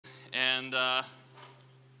and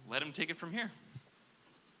let him take it from here.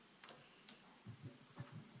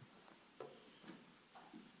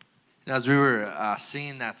 As we were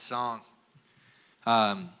singing that song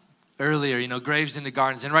earlier, graves into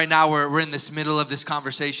gardens, and right now we're in this middle of this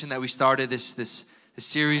conversation that we started, this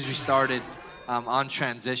series we started on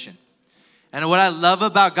transition. And what I love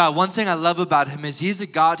about God, one thing I love about him is he's a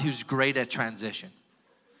God who's great at transition.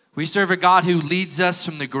 We serve a God who leads us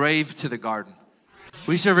from the grave to the garden.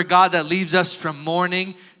 We serve a God that leads us from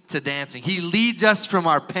mourning to dancing. He leads us from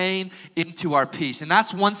our pain into our peace. And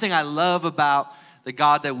that's one thing I love about the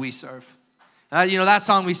God that we serve. That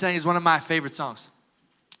song we sang is one of my favorite songs.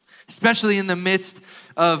 Especially in the midst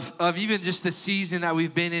of even just the season that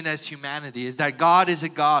we've been in as humanity, is that God is a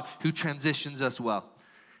God who transitions us well.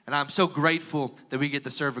 And I'm so grateful that we get to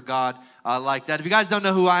serve a God like that. If you guys don't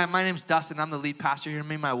know who I am, my name's Dustin. I'm the lead pastor here.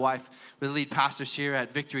 Me and my wife, we're the lead pastors here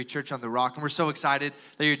at Victory Church on the Rock. And we're so excited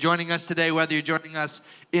that you're joining us today, whether you're joining us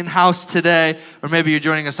in-house today or maybe you're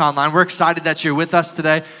joining us online. We're excited that you're with us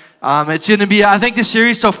today. It's going to be, I think the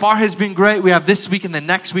series so far has been great. We have this week and the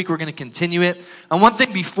next week we're going to continue it. And one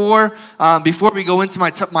thing before we go into my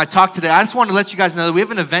talk today, I just want to let you guys know that we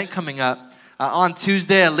have an event coming up on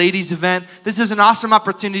Tuesday, a ladies event. This is an awesome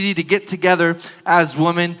opportunity to get together as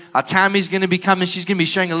women. Tammy's going to be coming. She's going to be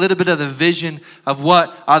sharing a little bit of the vision of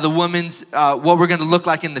what what we're going to look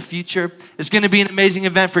like in the future. It's going to be an amazing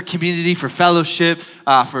event for community, for fellowship,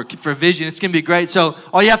 for vision. It's going to be great. So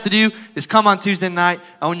all you have to do is come on Tuesday night.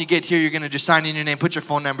 And when you get here, you're going to just sign in your name, put your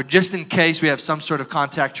phone number, just in case we have some sort of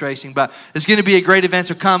contact tracing. But it's going to be a great event.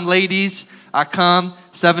 So come, ladies, come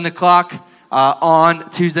 7 o'clock. On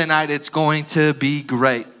Tuesday night. It's going to be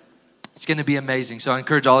great. It's going to be amazing. So I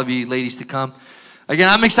encourage all of you ladies to come. Again,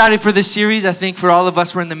 I'm excited for this series. I think for all of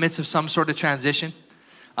us, we're in the midst of some sort of transition.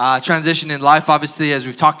 Transition in life, obviously, as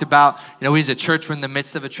we've talked about. We as a church, we're in the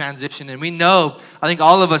midst of a transition. And we know, I think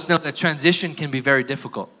all of us know that transition can be very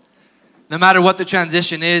difficult. No matter what the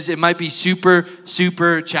transition is, it might be super,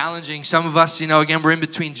 super challenging. Some of us, again, we're in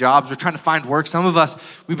between jobs. We're trying to find work. Some of us,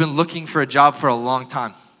 we've been looking for a job for a long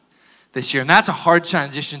time this year. And that's a hard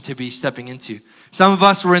transition to be stepping into. Some of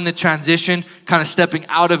us were in the transition, kind of stepping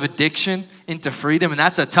out of addiction into freedom. And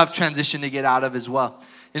that's a tough transition to get out of as well.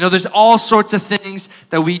 There's all sorts of things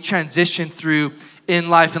that we transition through in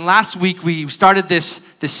life. And last week we started this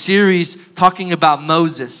series talking about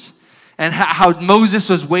Moses and how Moses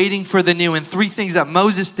was waiting for the new, and 3 things that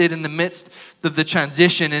Moses did in the midst of the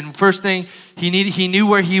transition. And first thing, he knew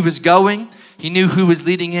where he was going. He knew who was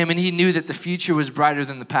leading him, and he knew that the future was brighter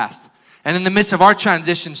than the past. And in the midst of our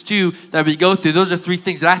transitions too that we go through, those are 3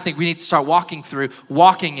 things that I think we need to start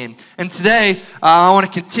walking in. And today, I want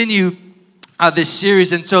to continue this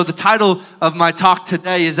series. And so the title of my talk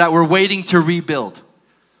today is that we're waiting to rebuild.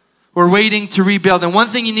 We're waiting to rebuild. And one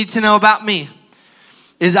thing you need to know about me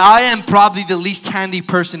is I am probably the least handy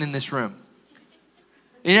person in this room.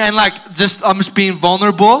 And I'm just being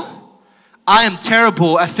vulnerable. I am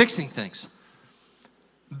terrible at fixing things.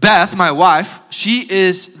 Beth, my wife, she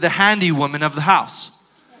is the handy woman of the house.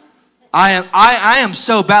 I am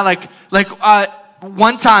so bad.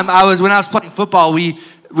 One time when I was playing football,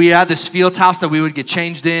 we had this field house that we would get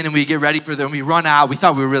changed in and we get ready for them. We run out. We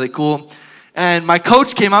thought we were really cool. And my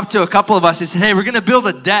coach came up to a couple of us and said, "Hey, we're going to build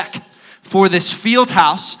a deck for this field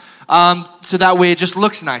house so that way it just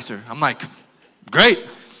looks nicer." I'm like, great.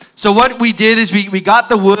 So what we did is we got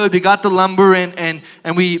the wood, we got the lumber, and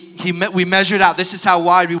we measured out. This is how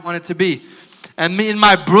wide we want it to be. And in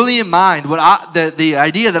my brilliant mind, the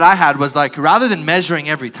idea that I had was rather than measuring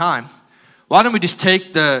every time, why don't we just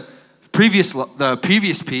take the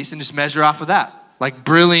previous piece and just measure off of that?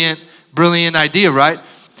 Brilliant idea, right?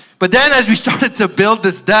 But then as we started to build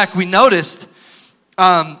this deck, we noticed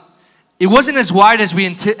it wasn't as wide as we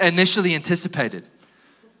initially anticipated.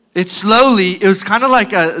 It was kind of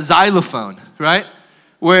like a xylophone, right?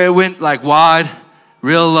 Where it went wide,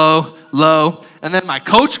 real low, low. And then my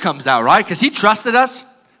coach comes out, right? Because he trusted us.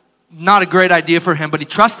 Not a great idea for him, but he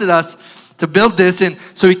trusted us to build this. And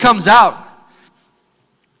so he comes out.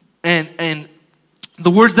 And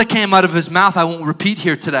the words that came out of his mouth, I won't repeat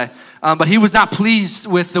here today. But he was not pleased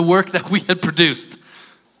with the work that we had produced.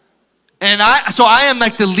 And I am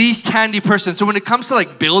the least handy person. So when it comes to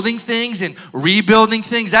building things and rebuilding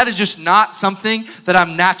things, that is just not something that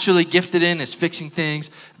I'm naturally gifted in, is fixing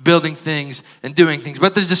things, building things, and doing things.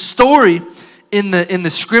 But there's a story in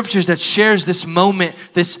the scriptures that shares this moment,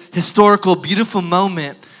 this historical, beautiful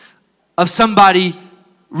moment of somebody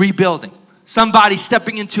rebuilding. Somebody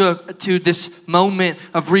stepping into this moment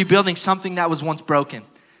of rebuilding something that was once broken.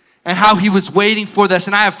 and how he was waiting for this.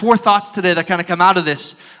 And I have 4 thoughts today that kind of come out of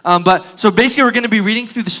this. So basically, we're going to be reading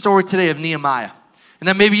through the story today of Nehemiah. And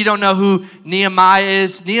then maybe you don't know who Nehemiah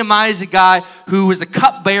is. Nehemiah is a guy who was a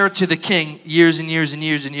cupbearer to the king years and years and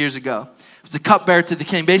years and years ago. He was the cupbearer to the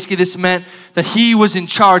king. Basically, this meant that he was in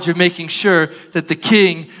charge of making sure that the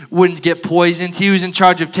king wouldn't get poisoned. He was in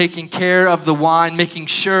charge of taking care of the wine, making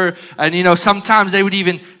sure. And you know, sometimes they would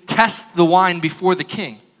even test the wine before the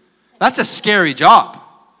king. That's a scary job.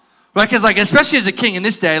 Right, because like, especially as a king in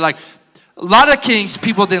this day, like a lot of kings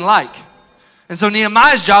people didn't like. And so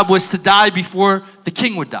Nehemiah's job was to die before the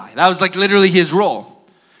king would die. That was like literally his role.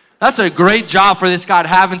 That's a great job for this guy to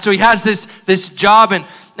have. And so he has this job,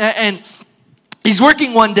 and he's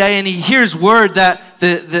working one day, and he hears word that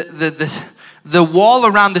the wall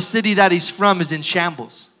around the city that he's from is in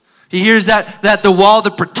shambles. He hears that the wall,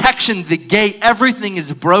 the protection, the gate, everything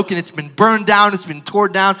is broken. It's been burned down. It's been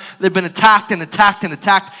torn down. They've been attacked and attacked and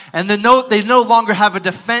attacked. And they no longer have a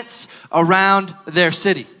defense around their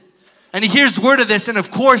city. And he hears word of this. And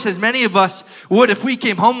of course, as many of us would, if we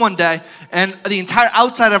came home one day and the entire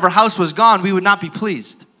outside of our house was gone, we would not be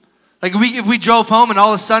pleased. Like if we drove home and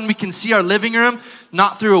all of a sudden we can see our living room,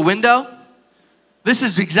 not through a window. This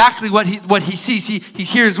is exactly what he sees. He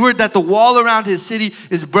hears word that the wall around his city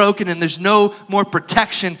is broken and there's no more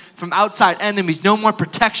protection from outside enemies, no more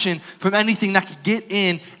protection from anything that could get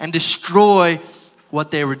in and destroy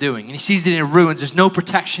what they were doing. And he sees it in ruins. There's no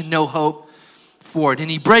protection, no hope for it.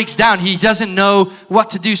 And he breaks down. He doesn't know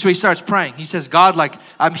what to do, so he starts praying. He says, God, like,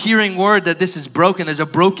 I'm hearing word that this is broken. There's a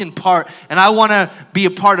broken part, and I want to be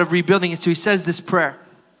a part of rebuilding it. So he says this prayer.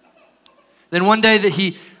 Then one day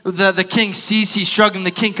that the king sees he's struggling.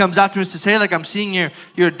 The king comes out to him and says, hey, like, I'm seeing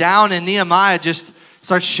you're down. And Nehemiah just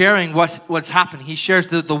starts sharing what's happening. He shares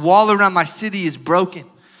the wall around my city is broken.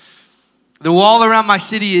 The wall around my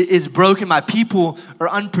city is broken. My people are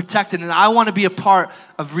unprotected. And I want to be a part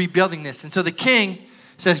of rebuilding this. And so the king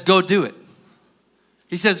says, go do it.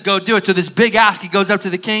 He says, go do it. So this big ask, he goes up to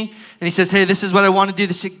the king and he says, hey, this is what I want to do.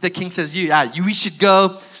 The king says, we should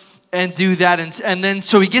go and do that. And then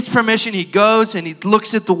so he gets permission. He goes and he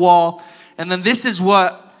looks at the wall. And then this is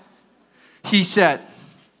what he said.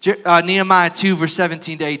 Nehemiah 2, verse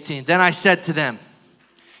 17 to 18. Then I said to them,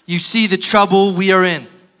 you see the trouble we are in,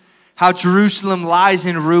 how Jerusalem lies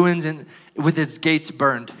in ruins and with its gates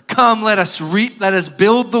burned. Come, let us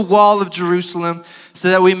build the wall of Jerusalem so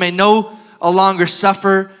that we may no longer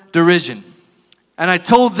suffer derision. And I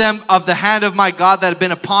told them of the hand of my God that had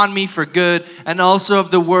been upon me for good, and also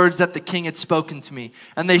of the words that the king had spoken to me.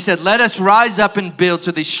 And they said, let us rise up and build.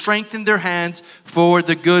 So they strengthened their hands for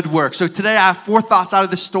the good work. So today I have 4 thoughts out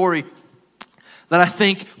of this story that I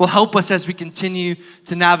think will help us as we continue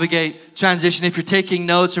to navigate transition. If you're taking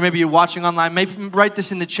notes or maybe you're watching online, maybe write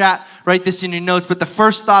this in the chat, write this in your notes. But the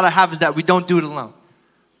first thought I have is that we don't do it alone.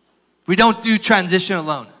 We don't do transition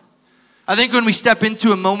alone. I think when we step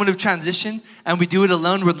into a moment of transition and we do it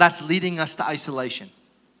alone, that's leading us to isolation.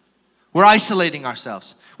 We're isolating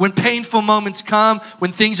ourselves. When painful moments come,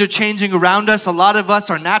 when things are changing around us, a lot of us,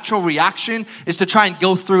 our natural reaction is to try and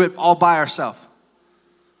go through it all by ourselves.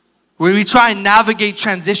 Where we try and navigate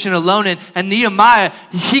transition alone. And Nehemiah,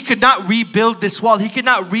 he could not rebuild this wall. He could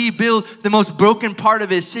not rebuild the most broken part of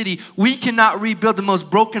his city. We cannot rebuild the most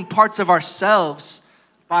broken parts of ourselves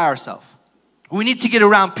by ourselves. We need to get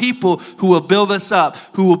around people who will build us up,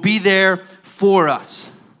 who will be there for us.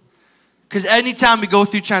 Because anytime we go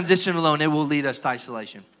through transition alone, it will lead us to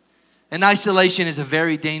isolation. And isolation is a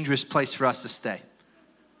very dangerous place for us to stay.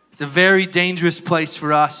 It's a very dangerous place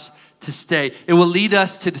for us to stay. It will lead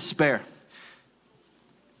us to despair.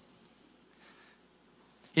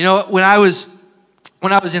 You know, when I was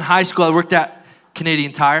in high school, I worked at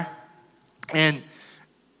Canadian Tire. And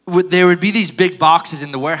there would be these big boxes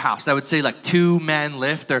in the warehouse that would say like 2-man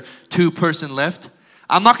lift or 2-person lift.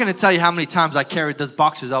 I'm not going to tell you how many times I carried those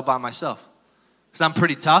boxes all by myself because I'm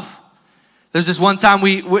pretty tough. There's this one time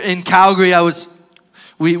in Calgary,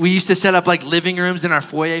 we used to set up like living rooms in our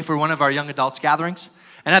foyer for one of our young adults gatherings.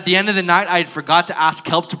 And at the end of the night, I had forgot to ask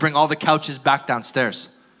help to bring all the couches back downstairs.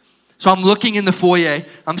 So I'm looking in the foyer,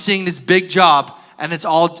 I'm seeing this big job, and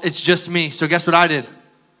it's just me. So guess what I did?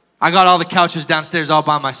 I got all the couches downstairs all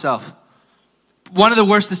by myself. One of the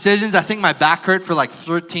worst decisions, I think my back hurt for like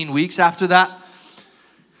 13 weeks after that.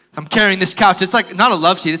 I'm carrying this couch. It's like, not a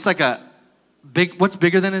love seat. It's like what's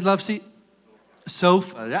bigger than a love seat? A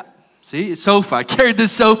sofa, yeah. See, a sofa. I carried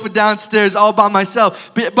this sofa downstairs all by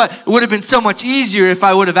myself. But it would have been so much easier if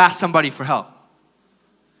I would have asked somebody for help.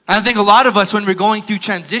 And I think a lot of us, when we're going through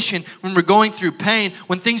transition, when we're going through pain,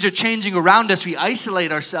 when things are changing around us, we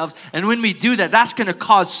isolate ourselves. And when we do that, that's going to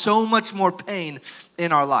cause so much more pain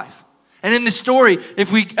in our life. And in the story,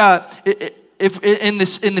 if in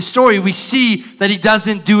the story we see that he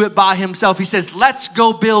doesn't do it by himself. He says, let's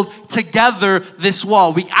go build together this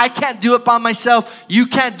wall. I can't do it by myself. You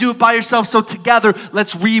can't do it by yourself. So together,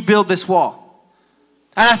 let's rebuild this wall.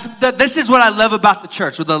 And this is what I love about the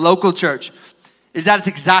church, or the local church, is that it's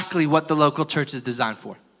exactly what the local church is designed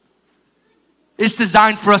for. It's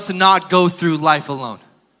designed for us to not go through life alone.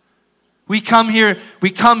 We come here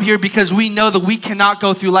because we know that we cannot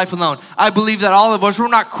go through life alone. I believe that all of us, we're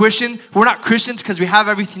not Christians because we have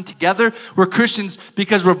everything together. We're Christians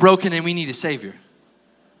because we're broken and we need a Savior.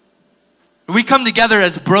 We come together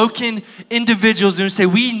as broken individuals and we say,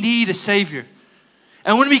 we need a Savior.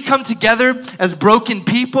 And when we come together as broken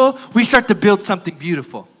people, we start to build something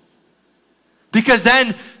beautiful. Because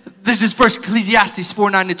then, this is first Ecclesiastes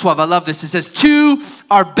 4:9-12. I love this. It says, 2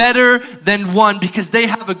 are better than 1 because they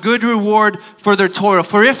have a good reward for their toil.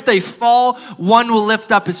 For if they fall, one will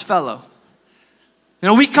lift up his fellow. You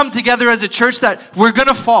know, we come together as a church that we're going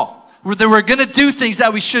to fall. That we're going to do things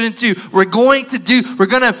that we shouldn't do. We're going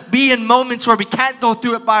to be in moments where we can't go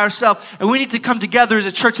through it by ourselves. And we need to come together as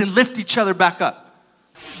a church and lift each other back up.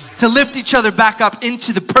 To lift each other back up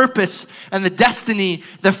into the purpose and the destiny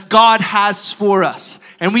that God has for us.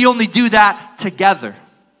 And we only do that together.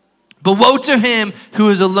 But woe to him who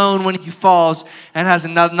is alone when he falls and has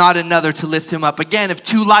not another to lift him up. Again, if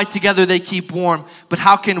 2 lie together, they keep warm. But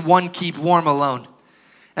how can one keep warm alone?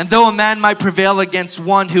 And though a man might prevail against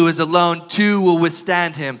one who is alone, 2 will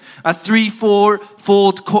withstand him. A threefold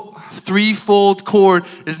cord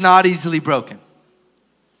is not easily broken.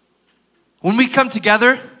 When we come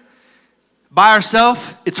together by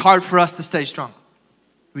ourselves, it's hard for us to stay strong.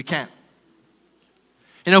 We can't.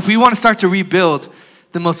 You know, if we want to start to rebuild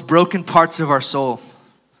the most broken parts of our soul,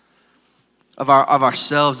 of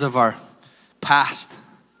ourselves, of our past,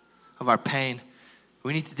 of our pain,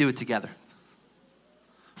 we need to do it together.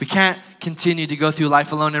 We can't continue to go through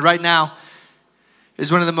life alone. And right now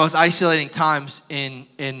is one of the most isolating times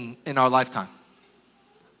in our lifetime.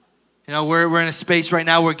 You know, we're in a space right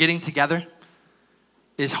now where getting together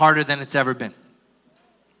is harder than it's ever been.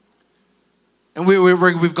 And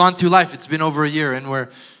we've gone through life. It's been over a year and we're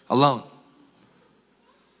alone.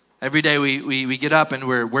 Every day we get up and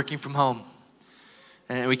we're working from home.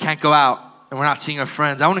 And we can't go out and we're not seeing our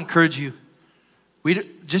friends. I want to encourage you.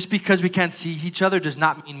 Just because we can't see each other does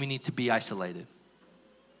not mean we need to be isolated.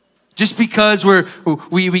 Just because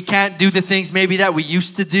we can't do the things maybe that we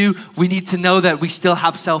used to do, we need to know that we still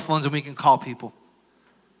have cell phones and we can call people.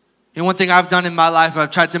 And one thing I've done in my life,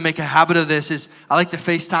 I've tried to make a habit of this, is I like to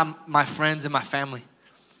FaceTime my friends and my family.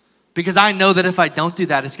 Because I know that if I don't do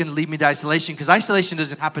that, it's going to lead me to isolation. Because isolation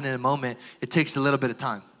doesn't happen in a moment. It takes a little bit of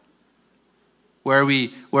time. Where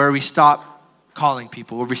we stop calling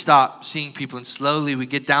people, where we stop seeing people, and slowly we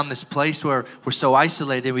get down this place where we're so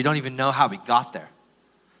isolated, we don't even know how we got there.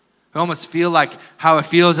 I almost feel like how it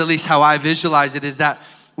feels, at least how I visualize it, is that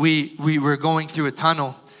we were going through a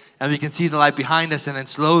tunnel and we can see the light behind us, and then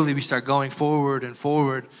slowly we start going forward and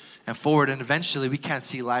forward and forward, and eventually we can't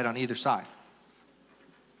see light on either side.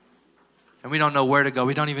 And we don't know where to go.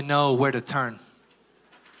 We don't even know where to turn.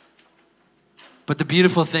 But the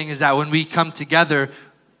beautiful thing is that when we come together,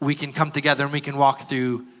 we can come together and we can walk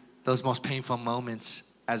through those most painful moments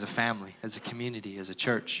as a family, as a community, as a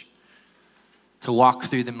church. To walk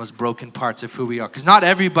through the most broken parts of who we are. Because not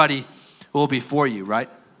everybody will be for you, right?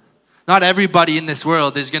 Not everybody in this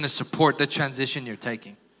world is going to support the transition you're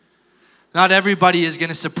taking. Not everybody is going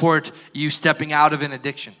to support you stepping out of an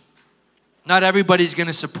addiction. Not everybody is going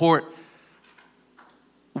to support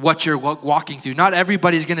what you're walking through. Not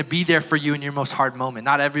everybody is going to be there for you in your most hard moment.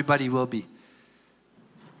 Not everybody will be.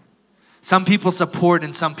 Some people support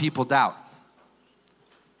and some people doubt.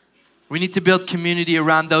 We need to build community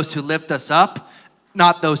around those who lift us up,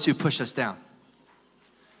 not those who push us down.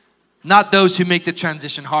 Not those who make the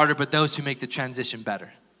transition harder, but those who make the transition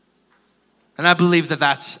better. And I believe that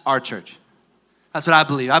that's our church. That's what I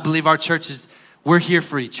believe. I believe our church is, we're here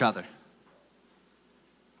for each other.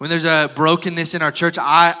 When there's a brokenness in our church,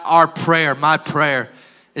 my prayer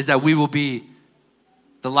is that we will be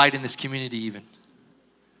the light in this community even.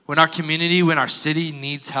 When our community, when our city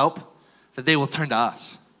needs help, that they will turn to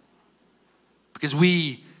us. Because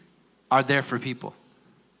we are there for people.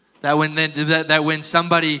 That when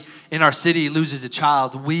somebody in our city loses a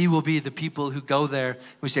child, we will be the people who go there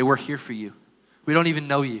and we say, we're here for you. We don't even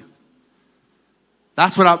know you.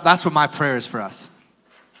 That's what my prayer is for us.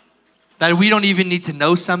 That we don't even need to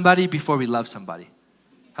know somebody before we love somebody.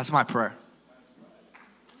 That's my prayer.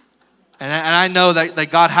 And I know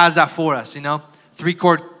that God has that for us, you know.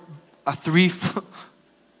 A three-fold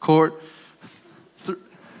cord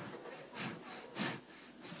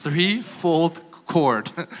Threefold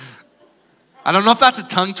cord. I don't know if that's a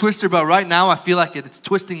tongue twister, but right now I feel like it's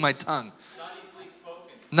twisting my tongue.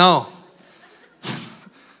 No.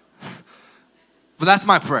 But that's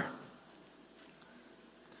my prayer.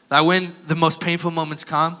 That when the most painful moments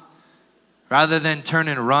come, rather than turn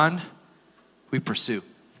and run, we pursue.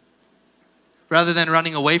 Rather than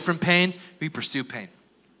running away from pain, we pursue pain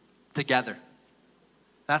together.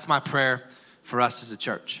 That's my prayer for us as a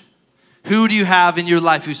church. Who do you have in your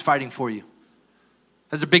life who's fighting for you?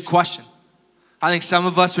 That's a big question. I think some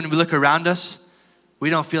of us, when we look around us, we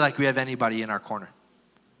don't feel like we have anybody in our corner.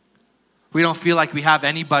 We don't feel like we have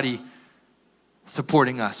anybody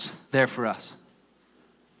supporting us, there for us.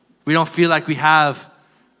 We don't feel like we have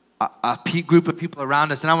a group of people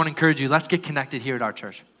around us. And I want to encourage you, let's get connected here at our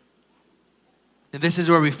church. And this is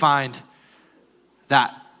where we find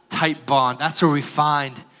that tight bond. That's where we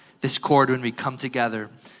find this cord when we come together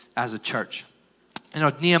as a church. You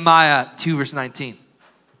know, Nehemiah 2 verse 19.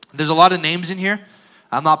 There's a lot of names in here.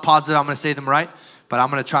 I'm not positive I'm going to say them right, but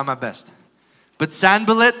I'm going to try my best. But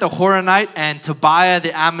Sanballat the Horonite and Tobiah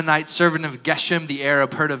the Ammonite, servant of Geshem the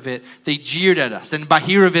Arab, heard of it. They jeered at us. And by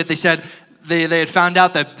hear of it, they said they had found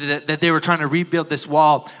out that they were trying to rebuild this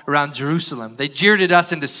wall around Jerusalem. They jeered at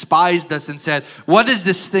us and despised us and said, "What is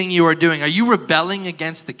this thing you are doing? Are you rebelling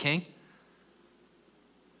against the king?"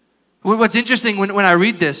 What's interesting when I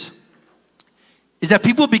read this is that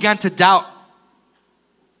people began to doubt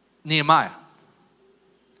Nehemiah.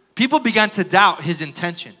 People began to doubt his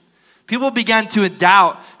intention. People began to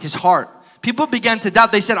doubt his heart. People began to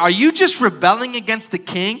doubt. They said, "Are you just rebelling against the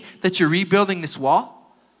king that you're rebuilding this wall?"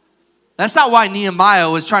 That's not why Nehemiah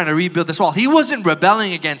was trying to rebuild this wall. He wasn't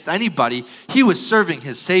rebelling against anybody. He was serving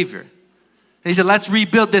his Savior. And he said, "Let's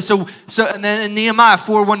rebuild this." And then in Nehemiah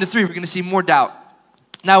 4:1-3, we're going to see more doubt.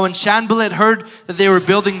 Now when Sanballat heard that they were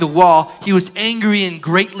building the wall, he was angry and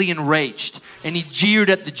greatly enraged, and he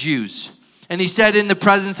jeered at the Jews. And he said in the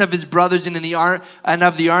presence of his brothers and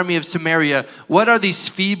of the army of Samaria, "What are these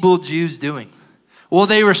feeble Jews doing? Will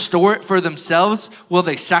they restore it for themselves? Will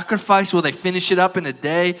they sacrifice? Will they finish it up in a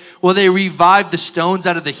day? Will they revive the stones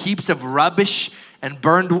out of the heaps of rubbish and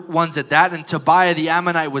burned ones at that?" And Tobiah the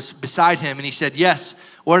Ammonite was beside him, and he said, "Yes,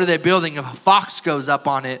 what are they building? If a fox goes up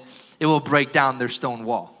on it, it will break down their stone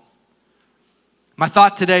wall." My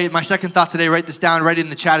second thought today, write this down, write it in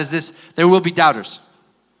the chat, is this: there will be doubters.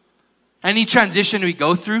 Any transition we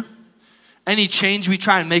go through, any change we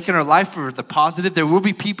try and make in our life for the positive, there will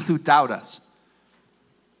be people who doubt us.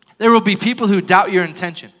 There will be people who doubt your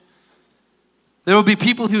intention. There will be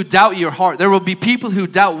people who doubt your heart. There will be people who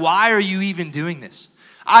doubt, why are you even doing this?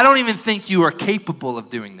 I don't even think you are capable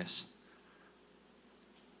of doing this.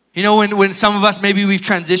 You know, when some of us, maybe we've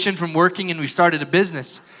transitioned from working and we started a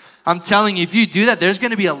business, I'm telling you, if you do that, there's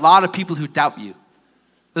going to be a lot of people who doubt you.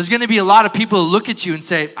 There's going to be a lot of people who look at you and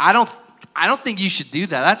say, I don't think you should do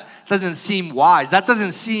that. That doesn't seem wise. That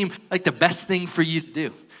doesn't seem like the best thing for you to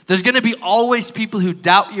do. There's going to be always people who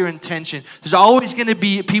doubt your intention. There's always going to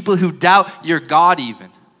be people who doubt your God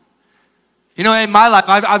even. You know, in my life,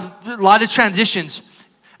 I've a lot of transitions,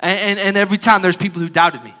 and every time there's people who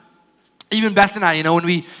doubted me. Even Beth and I, you know, when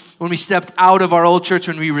we stepped out of our old church,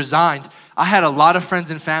 when we resigned, I had a lot of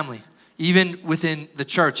friends and family, even within the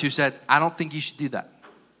church, who said, "I don't think you should do that.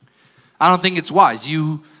 I don't think it's wise.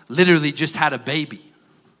 You literally just had a baby.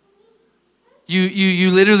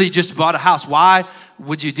 You literally just bought a house. Why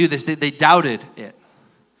would you do this?" They doubted it.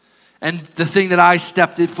 And the thing that I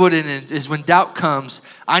stepped foot in is when doubt comes,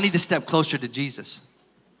 I need to step closer to Jesus.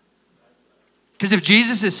 Because if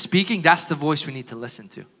Jesus is speaking, that's the voice we need to listen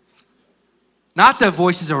to. Not the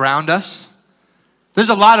voices around us. There's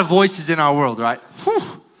a lot of voices in our world, right?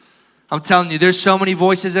 Whew. I'm telling you, there's so many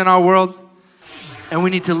voices in our world. And we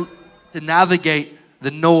need to navigate the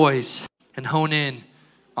noise and hone in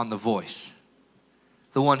on the voice.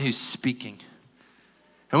 The one who's speaking.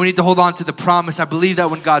 And we need to hold on to the promise. I believe that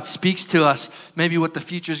when God speaks to us, maybe what the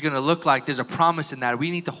future is going to look like, there's a promise in that. We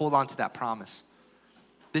need to hold on to that promise.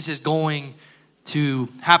 This is going to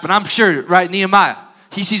happen. I'm sure, right, Nehemiah,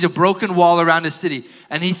 he sees a broken wall around his city,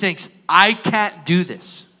 and he thinks, I can't do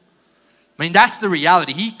this. I mean, that's the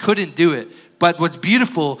reality. He couldn't do it. But what's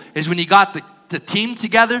beautiful is when he got the team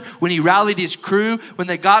together, when he rallied his crew, when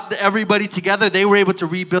they got everybody together, they were able to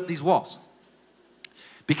rebuild these walls.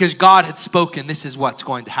 Because God had spoken, this is what's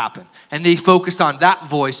going to happen. And they focused on that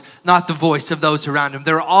voice, not the voice of those around him.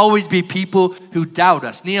 There will always be people who doubt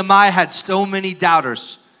us. Nehemiah had so many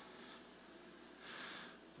doubters.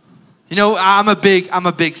 You know, I'm a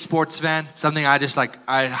big sports fan. Something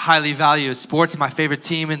I highly value is sports. My favorite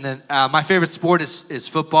team, and then my favorite sport is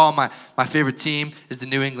football. My favorite team is the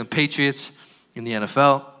New England Patriots in the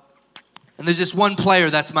NFL. And there's this one player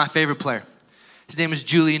that's my favorite player. His name is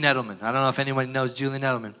Julian Edelman. I don't know if anyone knows Julian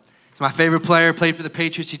Edelman. He's my favorite player, played for the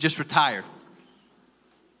Patriots. He just retired.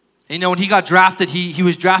 And you know, when he got drafted, he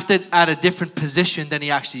was drafted at a different position than he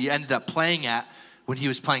actually ended up playing at when he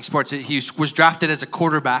was playing sports. He was drafted as a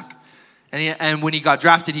quarterback. And when he got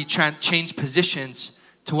drafted, he changed positions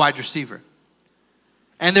to wide receiver.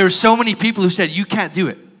 And there were so many people who said, you can't do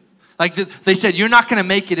it. Like they said, you're not going to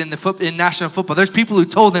make it in national football. There's people who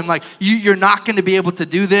told him, like, you're not going to be able to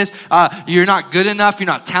do this. You're not good enough. You're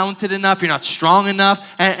not talented enough. You're not strong enough.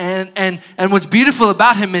 And what's beautiful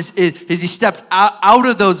about him is he stepped out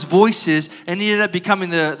of those voices and he ended up becoming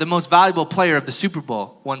the most valuable player of the Super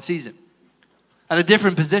Bowl one season at a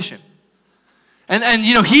different position. And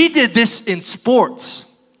you know, he did this in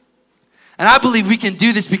sports. And I believe we can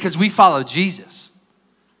do this because we follow Jesus.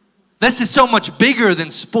 This is so much bigger than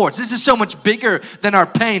sports. This is so much bigger than our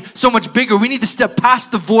pain. So much bigger. We need to step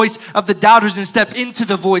past the voice of the doubters and step into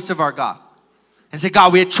the voice of our God. And say,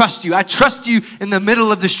 God, we trust you. I trust you in the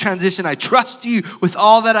middle of this transition. I trust you with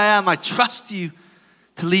all that I am. I trust you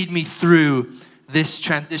to lead me through this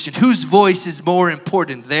transition. Whose voice is more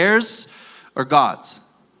important, theirs or God's?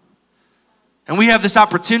 And we have this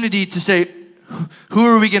opportunity to say, who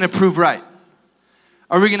are we going to prove right?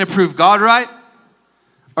 Are we going to prove God right?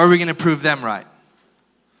 Or are we going to prove them right?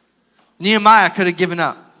 Nehemiah could have given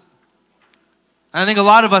up. And I think a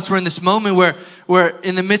lot of us were in this moment where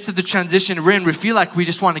in the midst of the transition we're in, we feel like we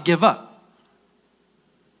just want to give up.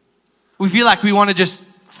 We feel like we want to just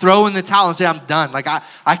throw in the towel and say, I'm done. Like,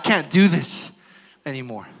 I can't do this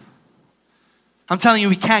anymore. I'm telling you,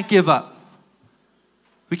 we can't give up.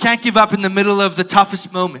 We can't give up in the middle of the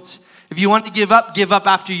toughest moments. If you want to give up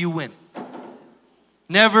after you win.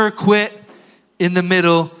 Never quit in the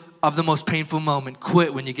middle of the most painful moment.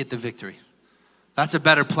 Quit when you get the victory. That's a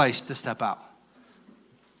better place to step out.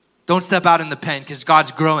 Don't step out in the pain because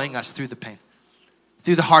God's growing us through the pain,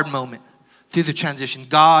 through the hard moment, through the transition.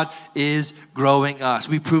 God is growing us.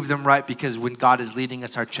 We prove them right because when God is leading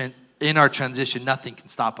us in our transition, nothing can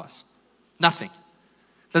stop us. Nothing.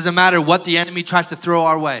 Doesn't matter what the enemy tries to throw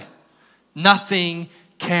our way. Nothing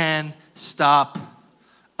can stop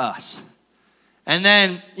us. And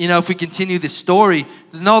then, you know, if we continue this story,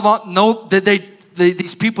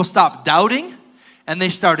 these people stopped doubting and they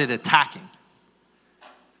started attacking.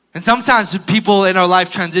 And sometimes people in our life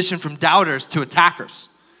transition from doubters to attackers.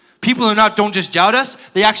 People who don't just doubt us,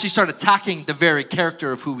 they actually start attacking the very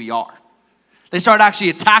character of who we are. They start actually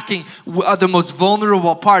attacking the most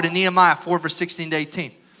vulnerable part in Nehemiah 4, verse 16 to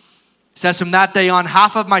 18. It says, from that day on,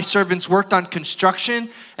 half of my servants worked on construction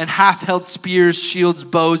and half held spears, shields,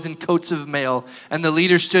 bows, and coats of mail. And the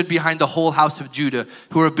leaders stood behind the whole house of Judah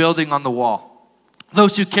who were building on the wall.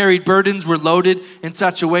 Those who carried burdens were loaded in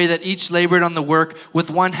such a way that each labored on the work with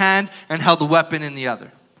one hand and held a weapon in the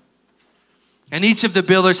other. And each of the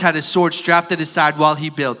builders had his sword strapped at his side while he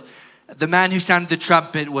built. The man who sounded the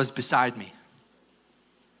trumpet was beside me.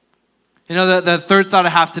 You know, the third thought I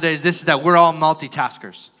have today is this, is that we're all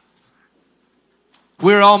multitaskers.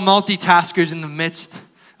 We're all multitaskers in the midst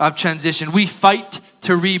of transition. We fight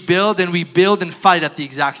to rebuild and we build and fight at the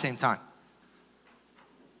exact same time.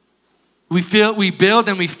 We build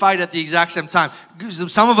and we fight at the exact same time.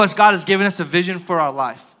 Some of us, God has given us a vision for our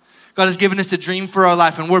life. God has given us a dream for our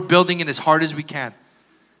life and we're building it as hard as we can.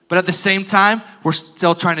 But at the same time, we're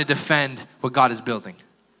still trying to defend what God is building.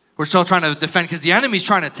 We're still trying to defend because the enemy's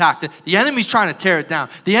trying to attack. The enemy's trying to tear it down.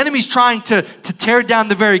 The enemy's trying to tear down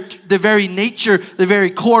the very nature, the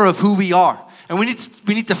very core of who we are. And we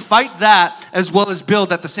need to fight that as well as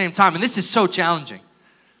build at the same time. And this is so challenging.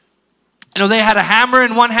 You know, they had a hammer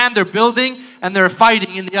in one hand, they're building, and they're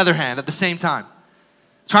fighting in the other hand at the same time.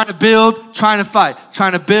 Trying to build, trying to fight.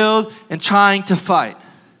 Trying to build and trying to fight.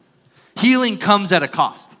 Healing comes at a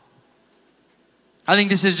cost. I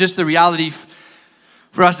think this is just the reality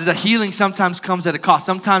for us, is that healing sometimes comes at a cost.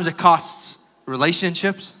 Sometimes it costs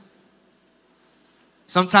relationships.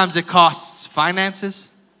 Sometimes it costs finances.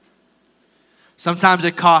 Sometimes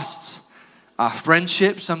it costs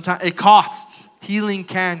friendships. Sometimes it costs. Healing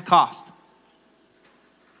can cost.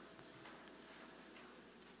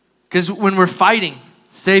 Because when we're fighting,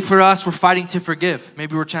 say for us, we're fighting to forgive.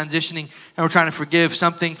 Maybe we're transitioning and we're trying to forgive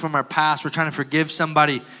something from our past. We're trying to forgive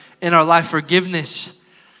somebody in our life. Forgiveness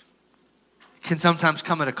can sometimes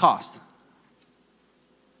come at a cost.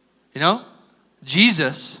 You know,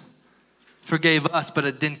 Jesus forgave us, but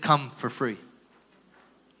it didn't come for free.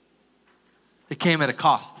 It came at a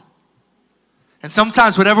cost. And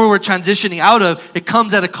sometimes whatever we're transitioning out of, it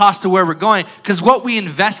comes at a cost to where we're going, because what we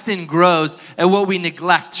invest in grows and what we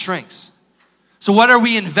neglect shrinks. So what are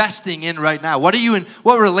we investing in right now? What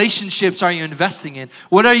relationships are you investing in?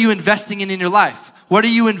 What are you investing in your life? What are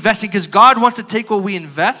you investing? Because God wants to take what we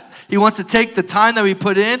invest. He wants to take the time that we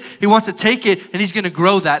put in. He wants to take it and He's going to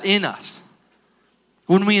grow that in us.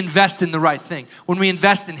 When we invest in the right thing. When we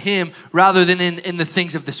invest in Him rather than in the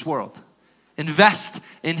things of this world. Invest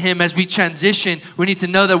in Him. As we transition, we need to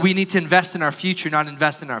know that we need to invest in our future, not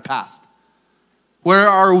invest in our past. Where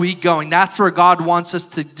are we going? That's where God wants us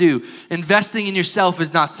to do. Investing in yourself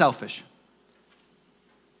is not selfish.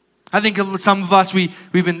 I think some of us, we've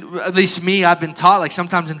been, at least me, I've been taught like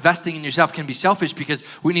sometimes investing in yourself can be selfish because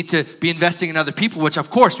we need to be investing in other people, which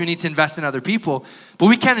of course we need to invest in other people. But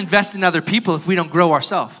we can't invest in other people if we don't grow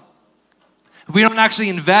ourselves. If we don't actually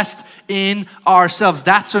invest in ourselves,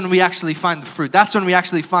 that's when we actually find the fruit. That's when we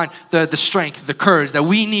actually find the strength, the courage that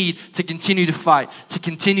we need to continue to fight, to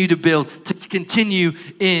continue to build, to continue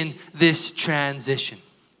in this transition.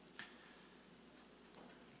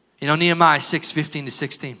 You know, Nehemiah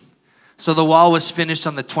 6:15-16. So the wall was finished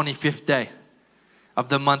on the 25th day of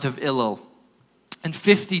the month of Elul. In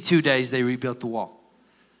 52 days they rebuilt the wall.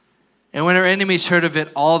 And when our enemies heard of it,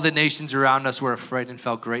 all the nations around us were afraid and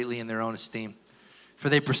fell greatly in their own esteem. For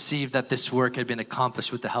they perceived that this work had been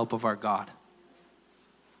accomplished with the help of our God.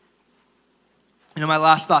 You know, my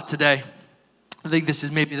last thought today, I think this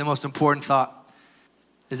is maybe the most important thought,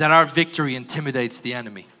 is that our victory intimidates the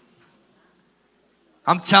enemy.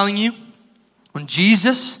 I'm telling you, when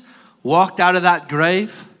Jesus walked out of that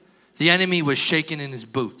grave, the enemy was shaking in his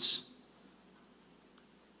boots.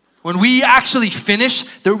 When we actually finish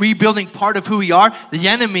the rebuilding part of who we are, the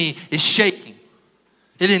enemy is shaking.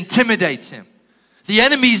 It intimidates him. The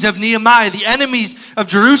enemies of Nehemiah, the enemies of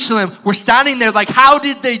Jerusalem were standing there like, how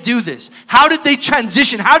did they do this? How did they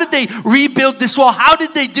transition? How did they rebuild this wall? How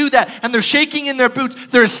did they do that? And they're shaking in their boots.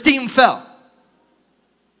 Their esteem fell.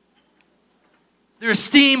 Their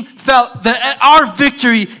esteem fell. Our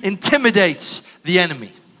victory intimidates the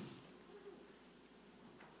enemy.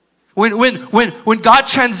 When God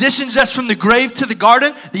transitions us from the grave to the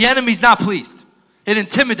garden, the enemy's not pleased. It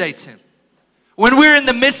intimidates him. When we're in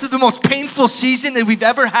the midst of the most painful season that we've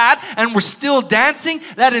ever had and we're still dancing,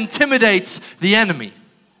 that intimidates the enemy.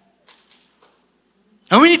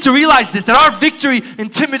 And we need to realize this, that our victory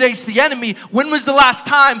intimidates the enemy. When was the last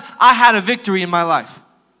time I had a victory in my life?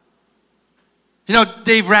 You know,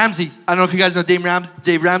 Dave Ramsey, I don't know if you guys know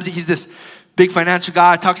Dave Ramsey. He's this big financial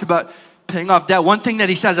guy, talks about paying off debt. One thing that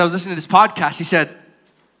he says, I was listening to this podcast, he said,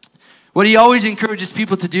 what he always encourages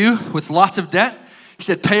people to do with lots of debt, he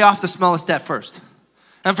said, pay off the smallest debt first.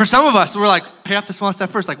 And for some of us, we're like, pay off the smallest debt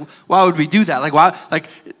first. Like, why would we do that? Like, why? Like,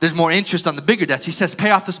 there's more interest on the bigger debts. He says, pay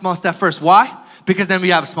off the smallest debt first. Why? Because then we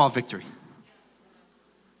have a small victory.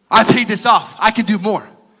 I paid this off. I can do more.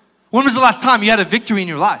 When was the last time you had a victory in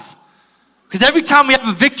your life? Because every time we have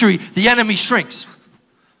a victory, the enemy shrinks.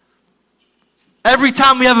 Every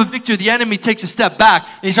time we have a victory, the enemy takes a step back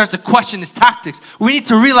and he starts to question his tactics. We need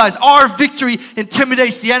to realize our victory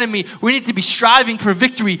intimidates the enemy. We need to be striving for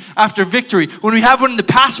victory after victory. When we have one in the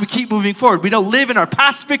past, we keep moving forward. We don't live in our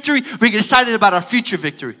past victory. We get excited about our future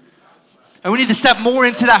victory. And we need to step more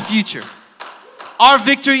into that future. Our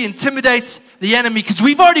victory intimidates the enemy because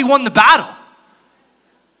we've already won the battle.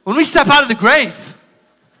 When we step out of the grave,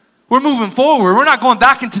 we're moving forward. We're not going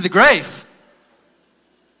back into the grave.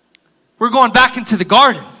 We're going back into the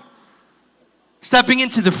garden. Stepping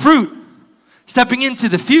into the fruit. Stepping into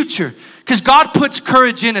the future. Because God puts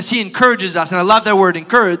courage in us. He encourages us. And I love that word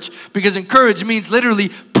encourage. Because encourage means literally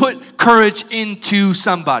put courage into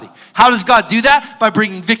somebody. How does God do that? By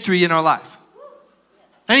bringing victory in our life.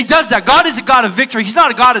 And He does that. God is a God of victory. He's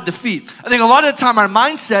not a God of defeat. I think a lot of the time our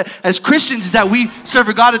mindset as Christians is that we serve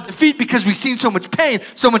a God of defeat because we've seen so much pain,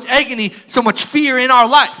 so much agony, so much fear in our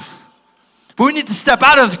life. But we need to step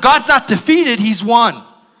out of, God's not defeated, He's won.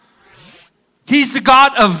 He's the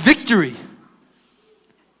God of victory.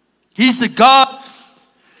 He's the God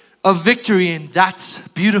of victory, and that's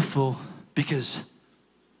beautiful because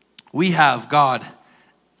we have God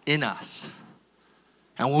in us.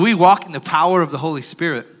 And when we walk in the power of the Holy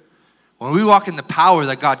Spirit, when we walk in the power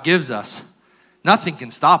that God gives us, nothing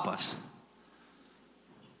can stop us.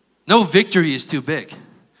 No victory is too big.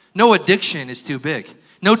 No addiction is too big.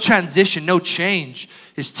 No transition, no change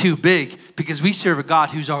is too big because we serve a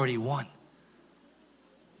God who's already won.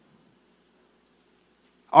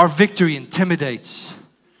 Our victory intimidates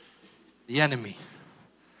the enemy.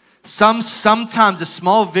 Sometimes a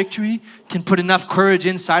small victory can put enough courage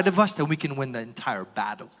inside of us that we can win the entire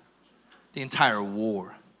battle, the entire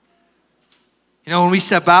war. You know, when we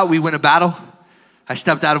step out, we win a battle. I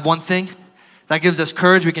stepped out of one thing. That gives us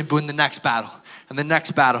courage. We can win the next battle. and the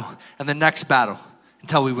next battle and the next battle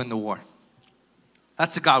until we win the war.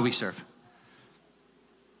 That's the God we serve.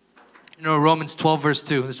 You know, Romans 12 verse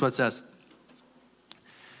 2, this is what it says.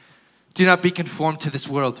 Do not be conformed to this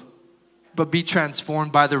world, but be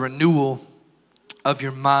transformed by the renewal of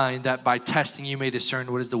your mind, that by testing you may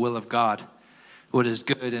discern what is the will of God, what is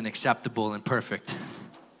good and acceptable and perfect.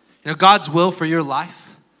 You know, God's will for your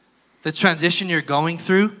life, the transition you're going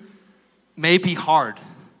through may be hard,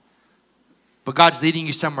 but God's leading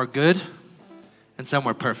you somewhere good and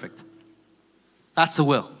somewhere perfect. That's the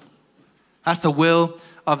will. That's the will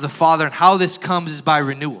of the Father. And how this comes is by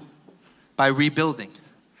renewal, by rebuilding.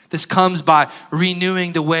 This comes by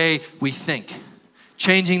renewing the way we think,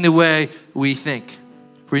 changing the way we think,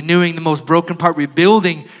 renewing the most broken part,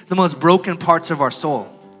 rebuilding the most broken parts of our soul.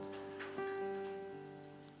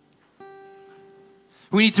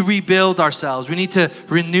 We need to rebuild ourselves. We need to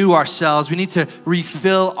renew ourselves. We need to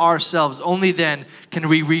refill ourselves. Only then can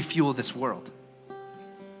we refuel this world.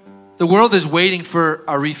 The world is waiting for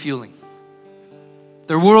our refueling.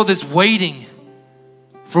 The world is waiting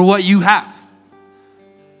for what you have.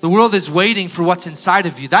 The world is waiting for what's inside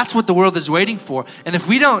of you. That's what the world is waiting for. And if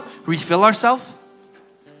we don't refill ourselves,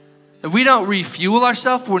 if we don't refuel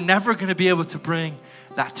ourselves, we're never going to be able to bring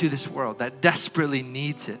that to this world that desperately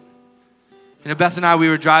needs it. You know, Beth and I, we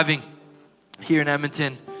were driving here in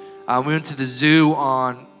Edmonton. We went to the zoo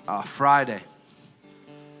on Friday.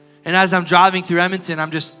 And as I'm driving through Edmonton,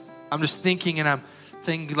 I'm just thinking, and I'm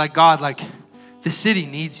thinking like, God, like, this city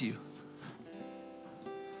needs you.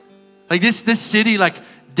 Like this city, like,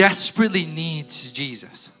 desperately needs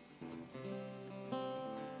Jesus.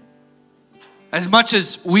 As much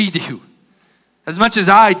as we do, as much as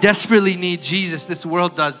I desperately need Jesus, this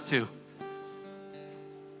world does too.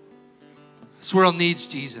 This world needs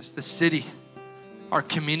Jesus. The city, our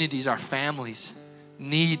communities, our families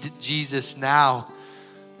need Jesus now,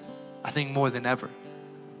 I think more than ever.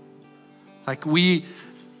 Like we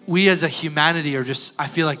as a humanity are just, I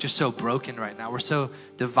feel like, just so broken right now. We're so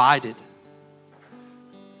divided.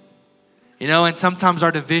 You know, and sometimes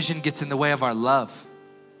our division gets in the way of our love.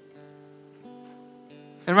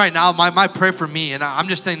 And right now, my prayer for me, and I'm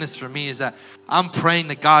just saying this for me, is that I'm praying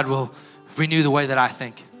that God will renew the way that I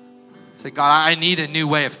think. Say, God, I need a new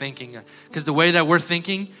way of thinking, because the way that we're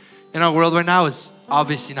thinking in our world right now is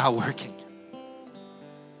obviously not working.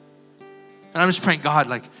 And I'm just praying, God,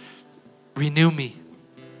 like, renew me.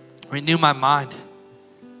 Renew my mind.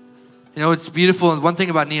 You know, it's beautiful. And one thing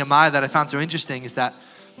about Nehemiah that I found so interesting is that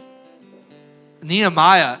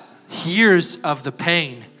Nehemiah hears of the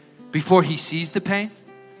pain before he sees the pain.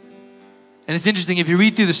 And it's interesting, if you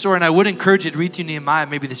read through the story, and I would encourage you to read through Nehemiah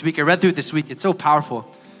maybe this week. I read through it this week. It's so powerful.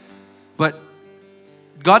 But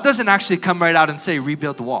God doesn't actually come right out and say,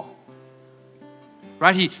 rebuild the wall.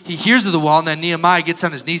 Right? He hears of the wall, and then Nehemiah gets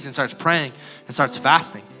on his knees and starts praying and starts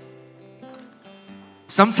fasting.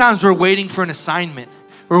 Sometimes we're waiting for an assignment.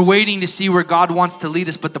 We're waiting to see where God wants to lead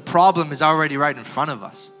us, but the problem is already right in front of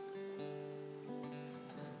us.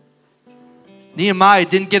 Nehemiah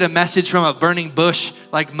didn't get a message from a burning bush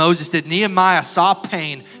like Moses did. Nehemiah saw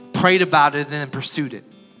pain, prayed about it, and then pursued it.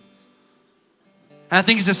 And I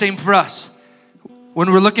think it's the same for us. When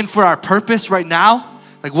we're looking for our purpose right now,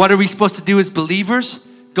 like, what are we supposed to do as believers?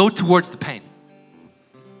 Go towards the pain.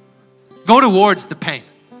 Go towards the pain.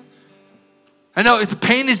 I know the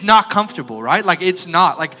pain is not comfortable, right? Like, it's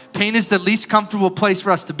not. Like, pain is the least comfortable place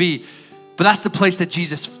for us to be. But that's the place that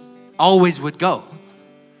Jesus always would go.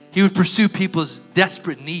 He would pursue people's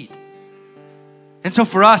desperate need. And so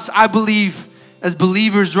for us, I believe as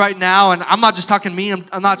believers right now, and I'm not just talking me,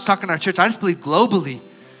 I'm not just talking our church, I just believe globally,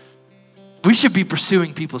 we should be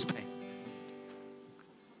pursuing people's pain.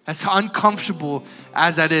 As uncomfortable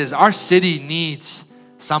as that is, our city needs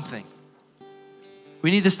something.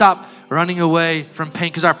 We need to stop running away from pain,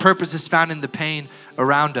 because our purpose is found in the pain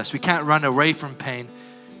around us. We can't run away from pain.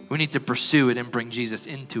 We need to pursue it and bring Jesus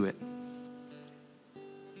into it.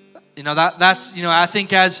 You know, that's, you know, I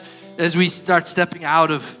think as we start stepping out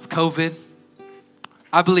of COVID,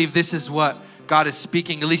 I believe this is what God is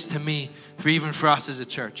speaking, at least to me, even for us as a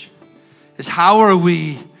church, is how are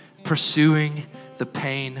we pursuing the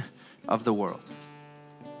pain of the world?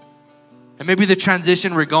 And maybe the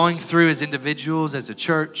transition we're going through as individuals, as a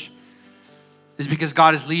church, is because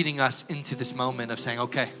God is leading us into this moment of saying,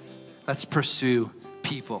 okay, let's pursue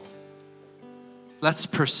people. Let's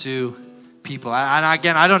pursue people. And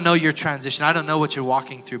again, I don't know your transition. I don't know what you're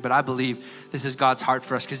walking through, but I believe this is God's heart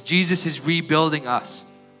for us, because Jesus is rebuilding us.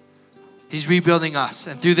 He's rebuilding us.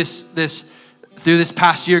 And through this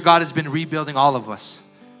past year, God has been rebuilding all of us.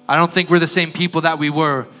 I don't think we're the same people that we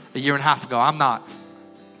were a year and a half ago. I'm not.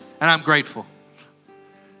 And I'm grateful.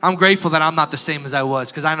 I'm grateful that I'm not the same as I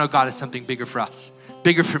was because I know God has something bigger for us,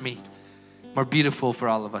 bigger for me, more beautiful for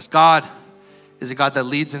all of us. God is a God that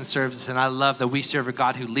leads and serves us, and I love that we serve a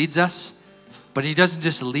God who leads us, but he doesn't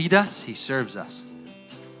just lead us, he serves us.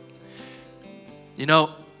 You know,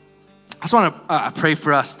 I just want to pray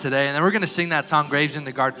for us today, and then we're going to sing that song, Graves in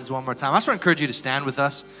the Gardens, one more time. I just want to encourage you to stand with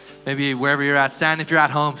us, maybe wherever you're at. Stand if you're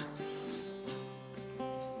at home.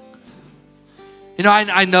 You know,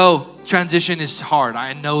 I know transition is hard.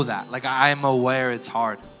 I know that. Like, I'm aware it's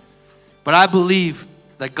hard. But I believe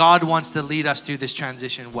that God wants to lead us through this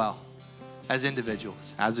transition well, as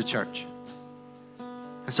individuals, as a church.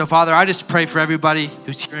 And so, Father, I just pray for everybody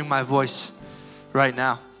who's hearing my voice right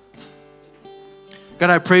now. God,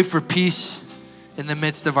 I pray for peace in the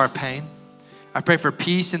midst of our pain. I pray for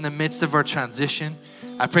peace in the midst of our transition.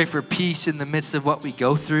 I pray for peace in the midst of what we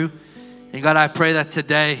go through. And God, I pray that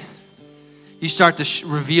today you start to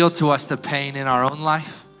reveal to us the pain in our own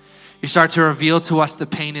life. You start to reveal to us the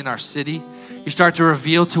pain in our city. You start to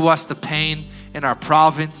reveal to us the pain in our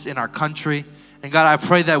province, in our country. And God, I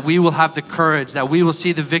pray that we will have the courage, that we will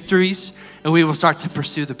see the victories, and we will start to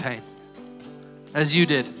pursue the pain as you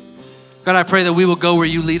did. God, I pray that we will go where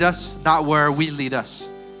you lead us, not where we lead us.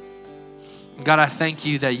 And God, I thank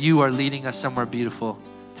you that you are leading us somewhere beautiful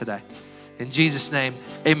today. In Jesus' name,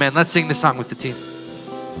 amen. Let's sing this song with the team.